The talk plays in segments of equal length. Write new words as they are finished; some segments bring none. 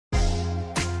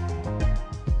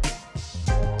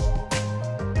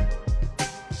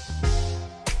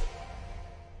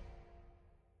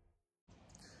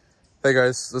Hey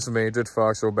guys, this is me, Jid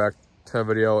Fox. We're back to a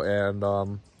video,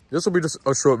 and this will be just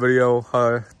a short video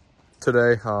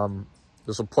today.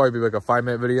 This will probably be like a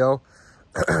 5-minute video,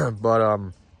 but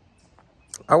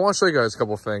I want to show you guys a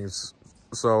couple things.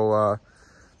 So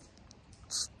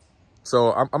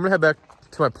I'm gonna head back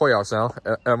to my Playhouse now,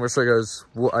 and I'm gonna show you guys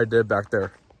what I did back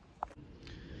there.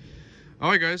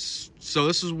 All right, guys. So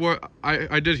this is what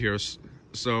I did here.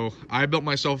 So I built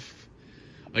myself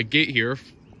a gate here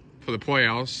for the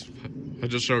Playhouse. I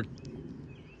just so it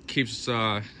keeps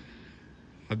the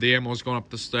animals going up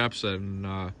the steps and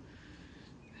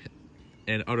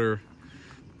other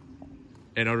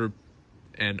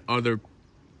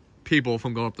people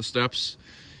from going up the steps.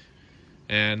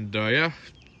 And yeah,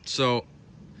 so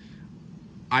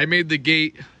I made the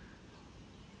gate.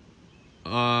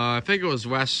 I think it was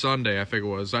last Sunday. I think it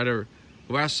was either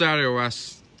last Saturday or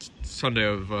last Sunday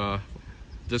of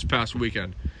this past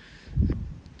weekend.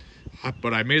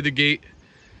 But I made the gate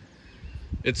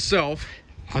itself.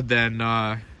 Then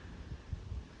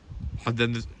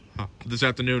this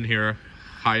afternoon here,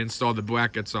 I installed the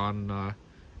brackets on,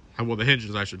 well, the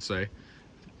hinges, I should say.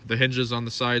 The hinges on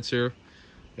the sides here.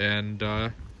 And,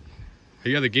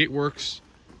 yeah, the gate works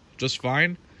just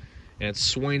fine. And it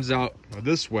swings out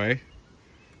this way.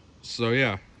 So,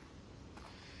 yeah.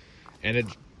 And it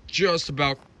just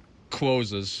about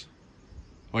closes.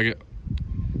 Like it,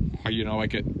 you know,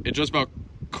 like it just about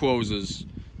closes.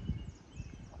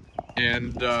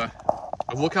 And,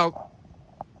 look how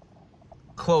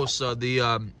close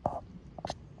the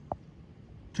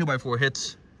 2x4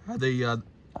 hits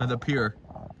the pier.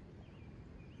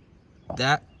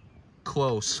 That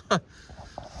close.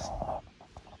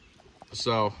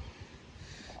 So,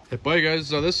 hey, bye guys.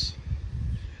 So this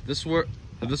is what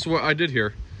I did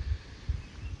here.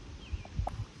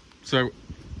 So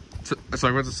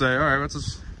I went to say, all right, let's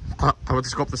just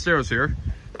go up the stairs here.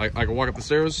 I can walk up the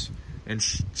stairs and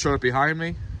shut it behind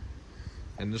me,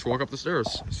 and just walk up the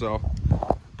stairs. So,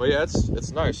 but yeah,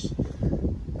 it's nice.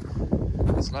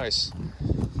 It's nice.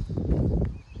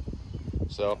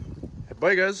 So,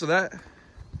 bye guys. So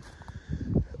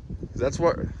that's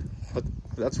what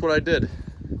I did.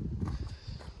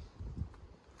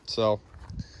 So,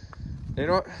 you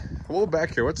know what? A little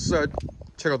back here. Let's check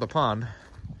out the pond.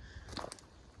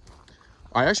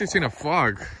 I actually seen a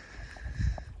frog.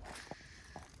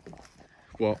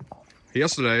 Well,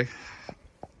 yesterday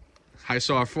I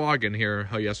saw a frog in here.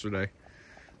 Yesterday,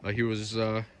 he was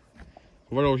right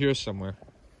over here somewhere.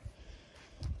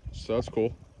 So that's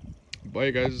cool. But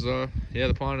you guys, yeah,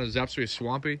 the pond is absolutely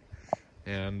swampy,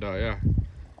 and yeah,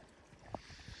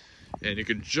 and you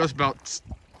can just about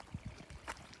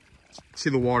see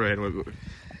the water anyway.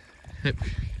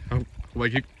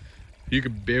 Like you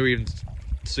could barely even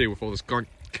see with all this skunk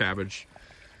cabbage.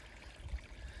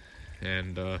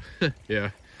 And yeah,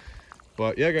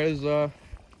 but yeah guys, yeah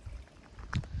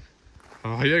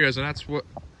guys, and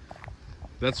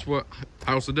that's what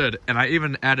I also did. And I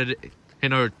even added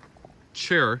another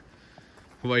chair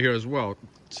right here as well.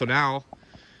 So now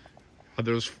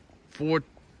there's 4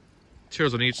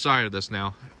 chairs on each side of this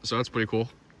now, so that's pretty cool.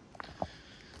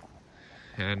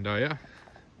 And yeah,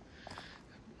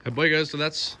 and bye guys. So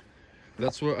that's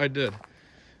what I did.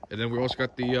 And then we also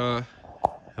got the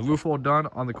roof all done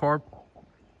on the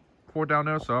carport down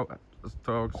there, so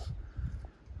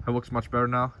it looks much better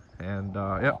now. And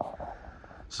yeah,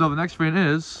 so the next thing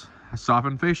is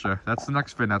soften fascia. That's the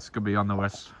next thing that's gonna be on the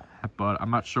list, but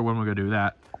I'm not sure when we're gonna do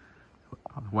that.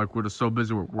 Like, we're just so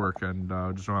busy with work and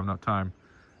just don't have enough time.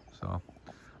 So, all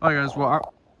right guys,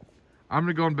 well, I'm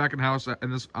gonna go back in the house,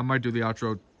 and I might do the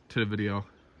outro to the video.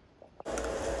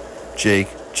 Jake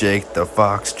the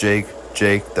Fox, Jake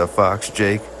the Fox,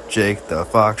 Jake the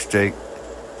Fox, Jake.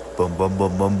 Boom boom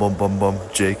boom boom boom boom boom.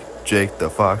 Jake the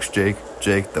Fox, Jake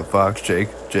the Fox, Jake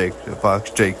the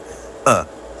Fox, Jake.